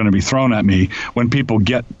objections that are going to be thrown at me when people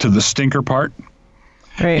get to the stinker part.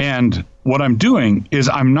 Right. And what I'm doing is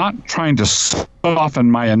I'm not trying to soften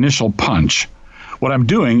my initial punch. What I'm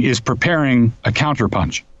doing is preparing a counter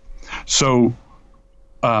punch. So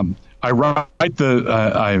I write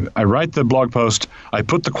the blog post. I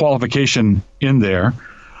put the qualification in there.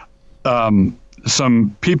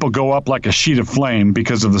 Some people go up like a sheet of flame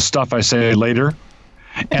because of the stuff I say later,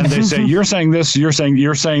 and they say, "You're saying this. You're saying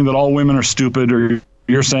that all women are stupid," or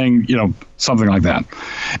you're saying, something like that.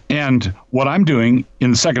 And what I'm doing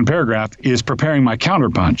in the second paragraph is preparing my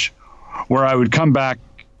counterpunch, where I would come back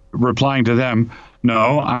replying to them,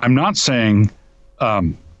 "No, I'm not saying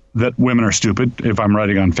that women are stupid." If I'm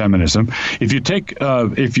writing on feminism, if you take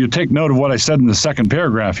note of what I said in the second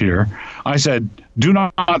paragraph here, I said, "Do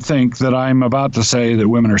not think that I'm about to say that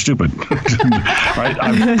women are stupid." Right?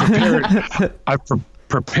 I've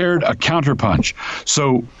prepared a counterpunch.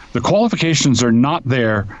 So the qualifications are not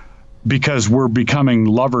there because we're becoming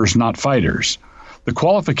lovers, not fighters. The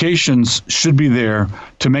qualifications should be there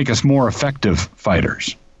to make us more effective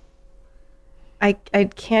fighters. I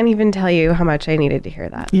can't even tell you how much I needed to hear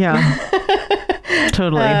that. Yeah.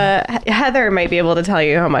 Totally. Heather might be able to tell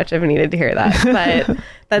you how much I've needed to hear that,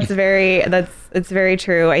 but it's very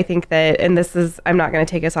true. I think that, and I'm not going to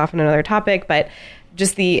take us off on another topic, but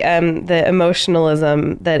just the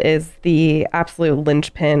emotionalism that is the absolute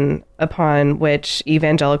linchpin upon which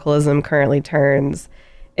evangelicalism currently turns.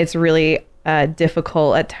 It's really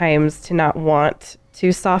difficult at times to not want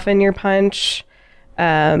to soften your punch,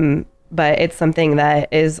 but it's something that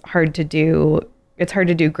is hard to do. It's hard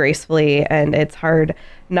to do gracefully, and it's hard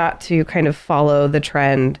not to kind of follow the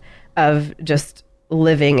trend of just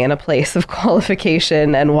living in a place of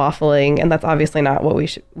qualification and waffling. And that's obviously not what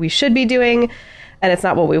we should be doing. And it's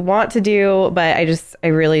not what we want to do. But I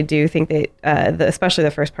really do think that especially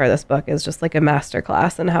the first part of this book is just like a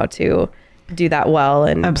masterclass in how to do that well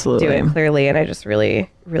and Absolutely. do it clearly. And I just really,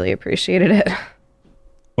 really appreciated it.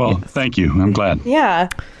 Well, Thank you. I'm glad. Yeah.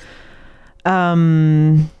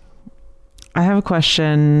 I have a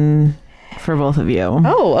question for both of you.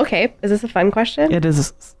 Oh, okay. Is this a fun question? It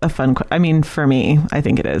is a fun question. I mean, for me, I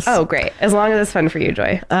think it is. Oh, great. As long as it's fun for you,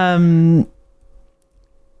 Joy.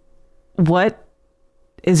 What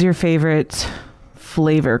is your favorite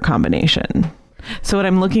flavor combination? So what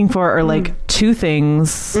I'm looking for are like two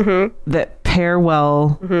things that pair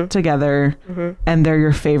well together, and they're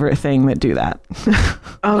your favorite thing that do that.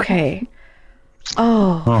 Okay.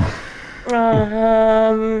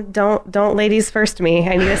 Don't ladies first me.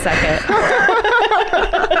 I need a second.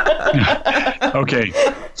 Okay.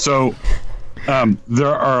 So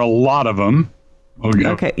there are a lot of them.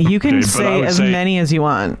 Okay. You can say as many as you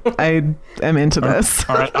want. I am into this.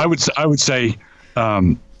 All right. I would say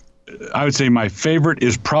my favorite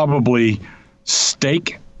is probably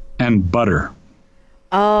steak and butter.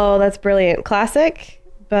 Oh, that's brilliant. Classic,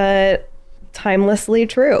 but timelessly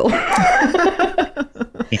true.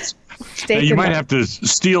 Now, you might have to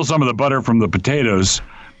steal some of the butter from the potatoes.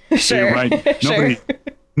 Sure. Right? Sure.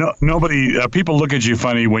 Nobody. People look at you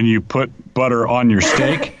funny when you put butter on your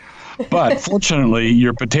steak, but fortunately,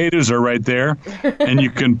 your potatoes are right there, and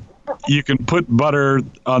you can put butter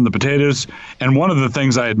on the potatoes. And one of the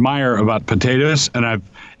things I admire about potatoes, and I've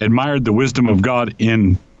admired the wisdom of God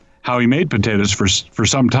in how He made potatoes for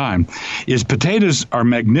some time, is potatoes are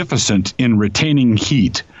magnificent in retaining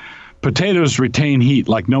heat. Potatoes retain heat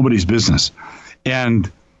like nobody's business.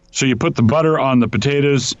 And so you put the butter on the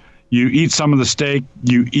potatoes, you eat some of the steak,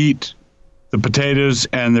 you eat the potatoes,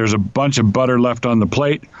 and there's a bunch of butter left on the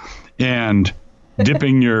plate, and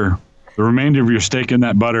dipping the remainder of your steak in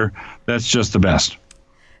that butter, that's just the best.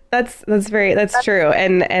 That's true.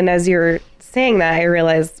 And as you're saying that, I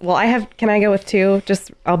realized, can I go with two?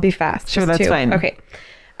 I'll be fast. Sure, just that's two. fine. Okay.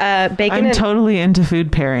 Bacon. I'm totally into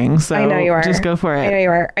food pairing, so I know you are. Just go for it. I know you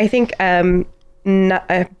are. I think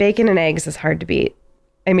bacon and eggs is hard to beat.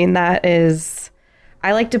 I mean,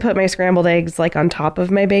 I like to put my scrambled eggs like on top of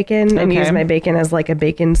my bacon and use my bacon as like a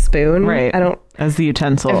bacon spoon. Right. As the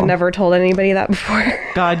utensil. I've never told anybody that before.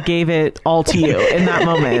 God gave it all to you in that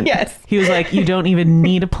moment. Yes. He was like, you don't even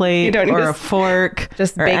need a plate or a fork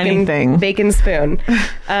just or bacon, anything. Bacon spoon.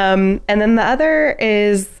 And then the other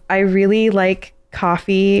is I really like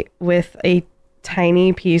coffee with a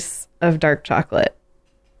tiny piece of dark chocolate.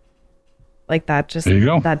 Like that There you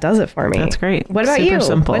go. that does it for me. That's great. What about Super you?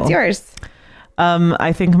 simple. What's yours?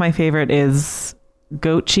 I think my favorite is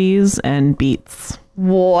goat cheese and beets.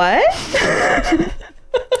 What?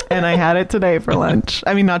 And I had it today for lunch.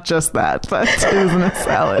 I mean, not just that, but it was in a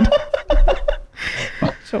salad.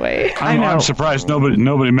 Joy. I know. I'm surprised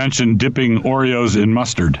nobody mentioned dipping Oreos in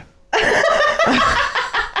mustard.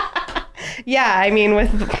 Yeah, I mean,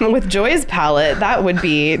 with Joy's palate, that would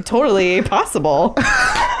be totally possible.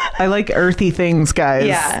 I like earthy things, guys.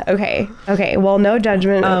 Yeah. Okay. Well, no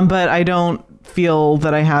judgment. But I don't feel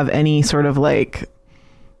that I have any sort of like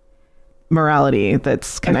morality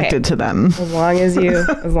that's connected to them. As long as you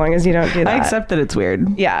don't do that. I accept that it's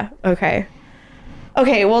weird. Yeah. Okay.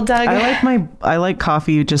 Well, Doug. I like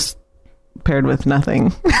coffee just paired with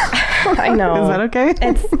nothing. I know. Is that okay?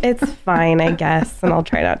 It's fine, I guess, and I'll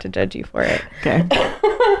try not to judge you for it. Okay.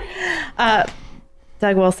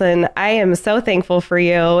 Doug Wilson, I am so thankful for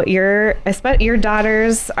you. Your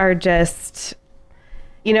daughters are just,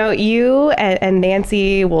 you and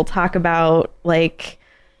Nancy will talk about like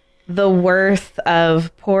the worth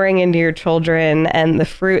of pouring into your children and the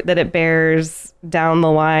fruit that it bears down the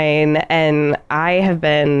line. And I have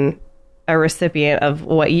been a recipient of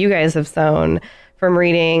what you guys have sown from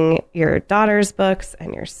reading your daughter's books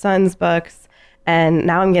and your son's books. And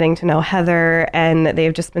now I'm getting to know Heather, and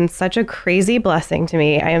they've just been such a crazy blessing to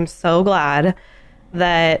me. I am so glad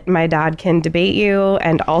that my dad can debate you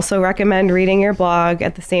and also recommend reading your blog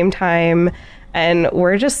at the same time. And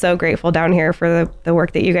we're just so grateful down here for the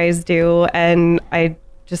work that you guys do. And I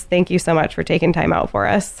just thank you so much for taking time out for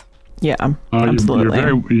us. Yeah, absolutely.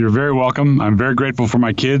 You're very welcome. I'm very grateful for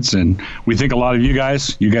my kids, and we think a lot of you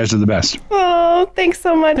guys. You guys are the best. Oh, thanks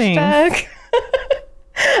so much, Thanks. Doug.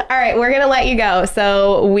 All right, we're going to let you go.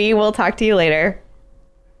 So we will talk to you later.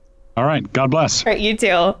 All right. God bless. All right, you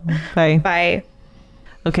too. Bye. Bye.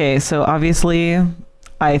 Okay, so obviously,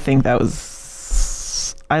 I think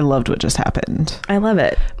I loved what just happened. I love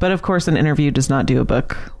it. But of course, an interview does not do a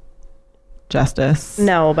book justice.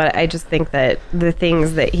 No, but I just think that the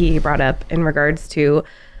things that he brought up in regards to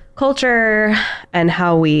culture and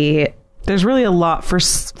how there's really a lot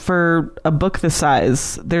for a book this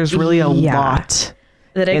size. There's really a lot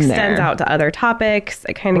that extends out to other topics.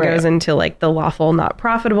 It kind of goes into like the lawful, not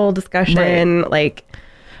profitable discussion. Right. Like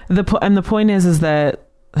the point is that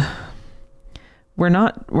we're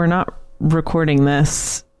not recording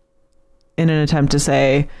this in an attempt to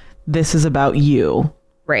say this is about you.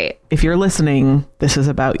 Right. If you're listening, this is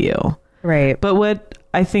about you. Right. But what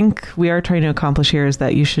I think we are trying to accomplish here is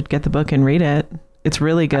that you should get the book and read it. It's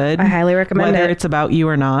really good. I highly recommend it. Whether it's about you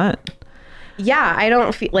or not. Yeah, I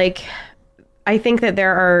don't feel like, I think that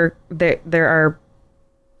there are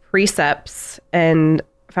precepts and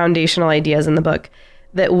foundational ideas in the book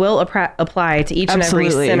that will apply to each and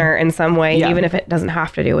every sinner in some way, even if it doesn't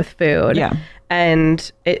have to do with food. Yeah. And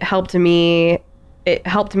it helped me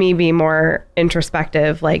be more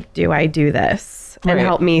introspective. Like, do I do this? And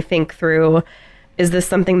help me think through, is this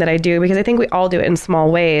something that I do? Because I think we all do it in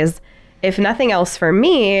small ways. If nothing else for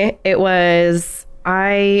me, it was,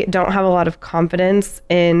 I don't have a lot of confidence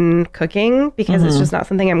in cooking because it's just not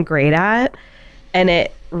something I'm great at. And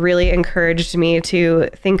it really encouraged me to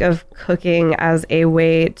think of cooking as a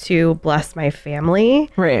way to bless my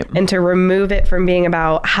family. Right. And to remove it from being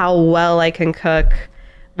about how well I can cook.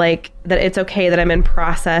 Like, that it's okay that I'm in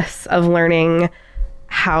process of learning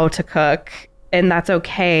how to cook. And that's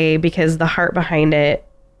okay, because the heart behind it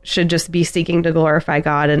should just be seeking to glorify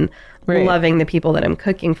God and loving the people that I'm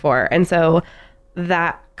cooking for. And so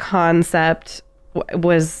that concept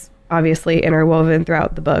was obviously interwoven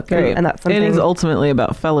throughout the book. Right. And that's something. It is ultimately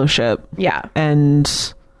about fellowship. Yeah.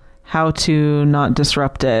 And how to not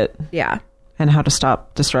disrupt it. Yeah. And how to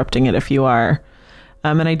stop disrupting it if you are.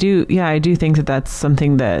 And I do think that that's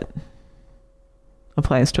something that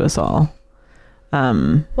applies to us all.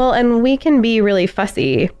 Well, and we can be really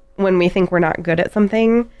fussy when we think we're not good at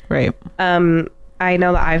something. Right. I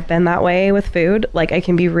know that I've been that way with food. Like, I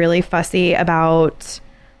can be really fussy about,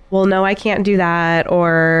 well, no, I can't do that,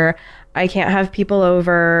 or I can't have people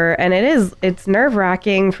over. And it's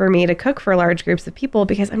nerve-wracking for me to cook for large groups of people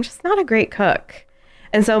because I'm just not a great cook.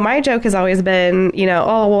 And so my joke has always been,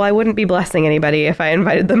 oh, well, I wouldn't be blessing anybody if I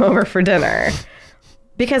invited them over for dinner.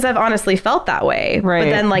 Because I've honestly felt that way. Right. But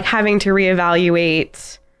then like having to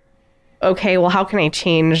reevaluate, okay, well, how can I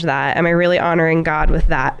change that? Am I really honoring God with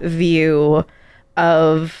that view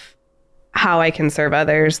of how I can serve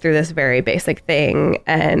others through this very basic thing?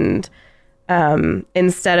 And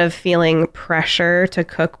instead of feeling pressure to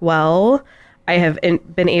cook well, I have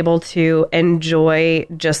been able to enjoy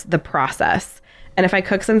just the process. And if I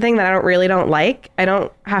cook something that I really don't like, I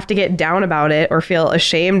don't have to get down about it or feel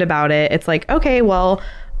ashamed about it. It's like, okay, well,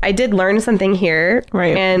 I did learn something here.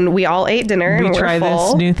 Right. And we all ate dinner and We we're try full.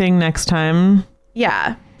 this new thing next time.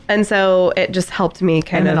 Yeah. And so it just helped me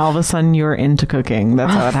And then all of a sudden you're into cooking.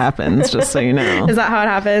 That's how it happens, just so you know. Is that how it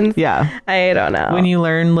happens? Yeah. I don't know. When you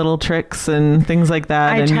learn little tricks and things like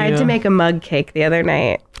that. I tried to make a mug cake the other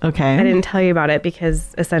night. Okay. I didn't tell you about it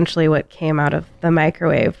because essentially what came out of the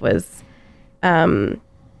microwave was, I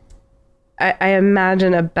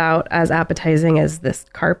imagine about as appetizing as this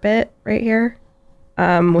carpet right here,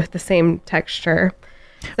 with the same texture.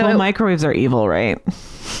 So well, microwaves are evil, right?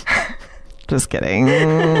 Just kidding.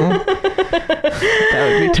 That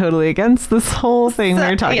would be totally against this whole thing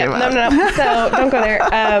we're talking about. No. So don't go there.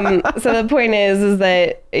 So the point is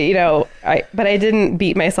that, but I didn't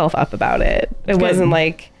beat myself up about it. It wasn't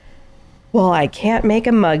like, well, I can't make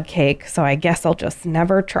a mug cake, so I guess I'll just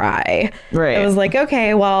never try. Right. It was like,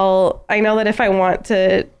 okay, well, I know that if I want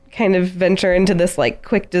to kind of venture into this like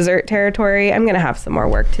quick dessert territory, I'm going to have some more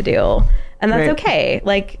work to do. And that's Right.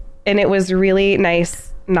 okay. And it was really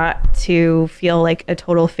nice not to feel like a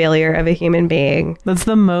total failure of a human being. That's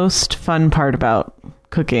the most fun part about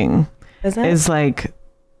cooking. Is it? Is like,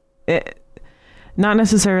 not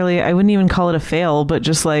necessarily, I wouldn't even call it a fail, but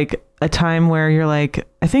just like a time where you're like,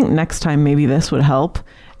 I think next time maybe this would help.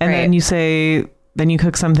 And then Right. then you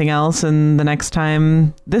cook something else and the next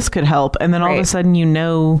time this could help. And then all of a Right. sudden,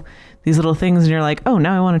 these little things and you're like, oh,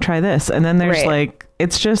 now I want to try this. And then there's Right. like,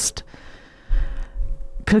 it's just,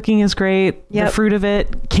 cooking is great. Yep. The fruit of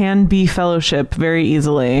it can be fellowship very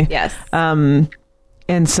easily. Yes. And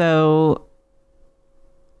so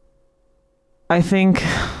I think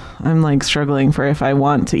I'm like struggling for if I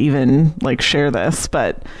want to even like share this,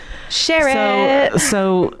 but Share it.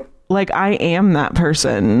 so like I am that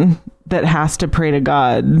person that has to pray to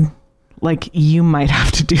God. Like, you might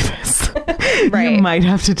have to do this. Right. You might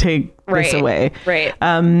have to take this away. Right.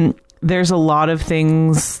 There's a lot of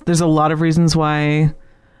things. There's a lot of reasons why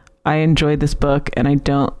I enjoyed this book, and I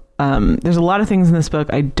don't. There's a lot of things in this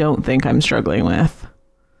book I don't think I'm struggling with,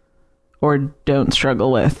 or don't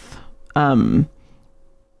struggle with. But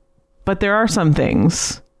there are some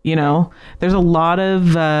things. There's a lot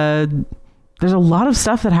of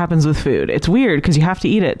stuff that happens with food. It's weird because you have to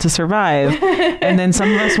eat it to survive, and then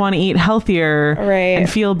some of us want to eat healthier Right. and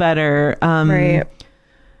feel better. Right.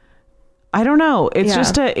 I don't know. It's Yeah.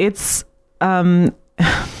 just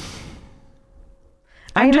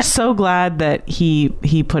I'm just so glad that he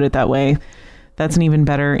put it that way. That's an even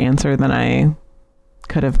better answer than I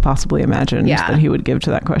could have possibly imagined that he would give to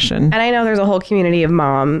that question. And I know there's a whole community of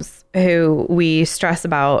moms who we stress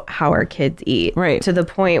about how our kids eat. Right. To the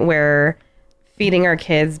point where feeding our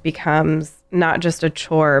kids becomes not just a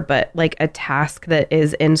chore, but like a task that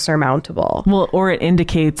is insurmountable. Well, or it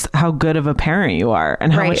indicates how good of a parent you are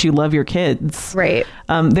and how Right. much you love your kids. Right.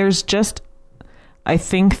 There's just, I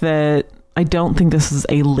don't think this is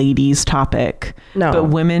a ladies' topic. No. But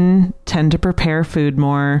women tend to prepare food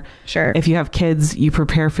more. Sure. If you have kids, you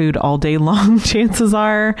prepare food all day long, chances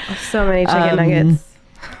are. So many chicken nuggets.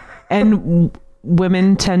 And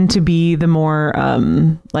women tend to be the more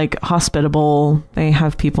like hospitable. They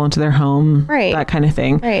have people into their home, Right. that kind of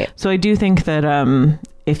thing. Right. So I do think that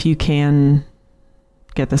if you can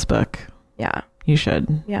get this book, Yeah. you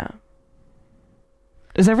should. Yeah.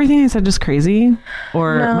 Is everything I said just crazy,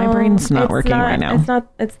 or my No, brain's not it's working right now? It's not.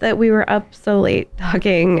 It's that we were up so late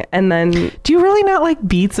talking, and then Do you really not like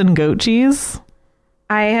beets and goat cheese?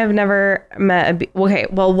 I have never met okay,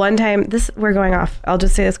 well, one time, we're going off. I'll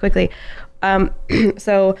just say this quickly.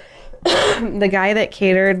 So the guy that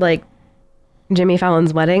catered like Jimmy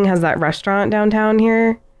Fallon's wedding has that restaurant downtown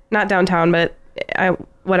here. Not downtown, but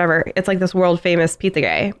whatever. It's like this world famous pizza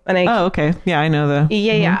guy. And Oh, okay. Yeah, I know the.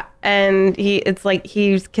 yeah. And it's like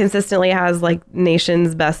he consistently has like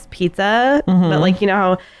nation's best pizza. But like,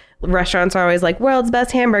 how restaurants are always like world's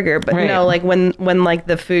best hamburger, but Right. like when like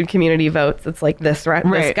the food community votes, it's like this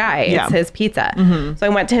Right. guy, Yeah. it's his pizza. So I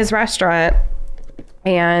went to his restaurant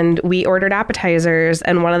and we ordered appetizers,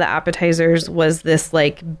 and one of the appetizers was this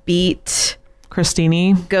like beet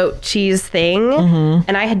crostini goat cheese thing.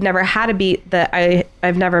 And I had never had a beet that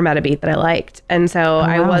I've never met a beet that I liked. And so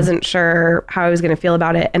I wasn't sure how I was going to feel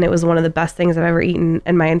about it. And it was one of the best things I've ever eaten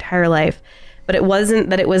in my entire life. But it wasn't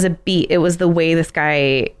that it was a beet. It was the way this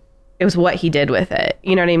guy, it was what he did with it.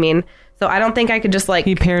 You know what I mean? So I don't think I could just like...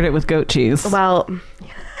 He paired it with goat cheese. Well...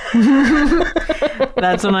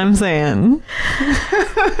 That's what I'm saying.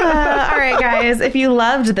 All right, guys. If you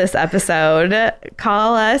loved this episode,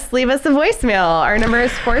 call us. Leave us a voicemail. Our number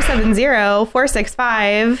is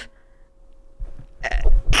 470-465...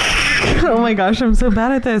 Oh my gosh, I'm so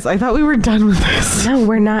bad at this. I thought we were done with this. No,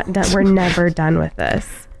 we're not done. We're never done with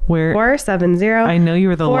this. Where 470. I know you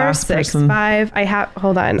were the last person. 465. I have.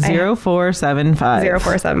 Hold on. 0475.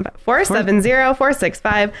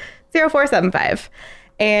 0475. 470-465-0475.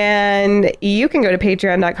 And you can go to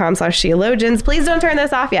patreon.com/sheologians. Please don't turn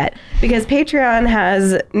this off yet, because Patreon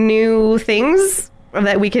has new things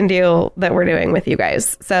that we can do that we're doing with you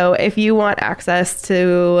guys. So if you want access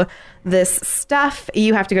to this stuff,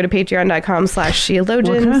 you have to go to patreon.com/sheologians.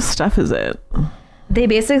 What kind of stuff is it? They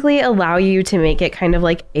basically allow you to make it kind of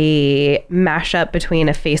like a mashup between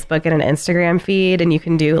a Facebook and an Instagram feed, and you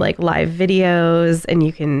can do like live videos, and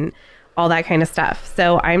you can all that kind of stuff.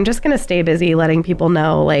 So I'm just going to stay busy letting people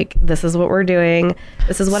know, like, this is what we're doing.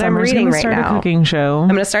 This is what I'm reading right now. I'm going to start a cooking show. I'm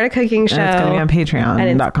going to start a cooking show. And it's going to be on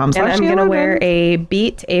patreon.com/sheologians. And I'm going to wear a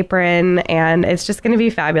beet apron, and it's just going to be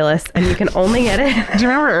fabulous. And you can only get it. Do you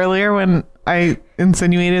remember earlier when I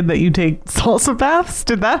insinuated that you take salsa baths?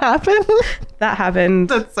 Did that happen? That happened.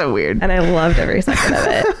 That's so weird. And I loved every second of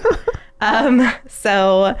it.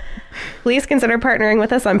 So please consider partnering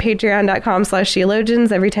with us on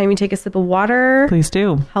patreon.com/sheologians. Every time you take a sip of water, please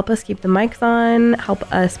do help us keep the mics on, help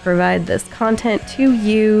us provide this content to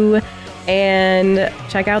you, and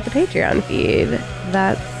check out the Patreon feed.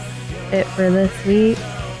 That's it for this week.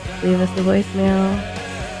 Leave us a voicemail.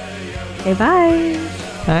 Okay, bye.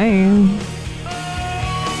 Bye.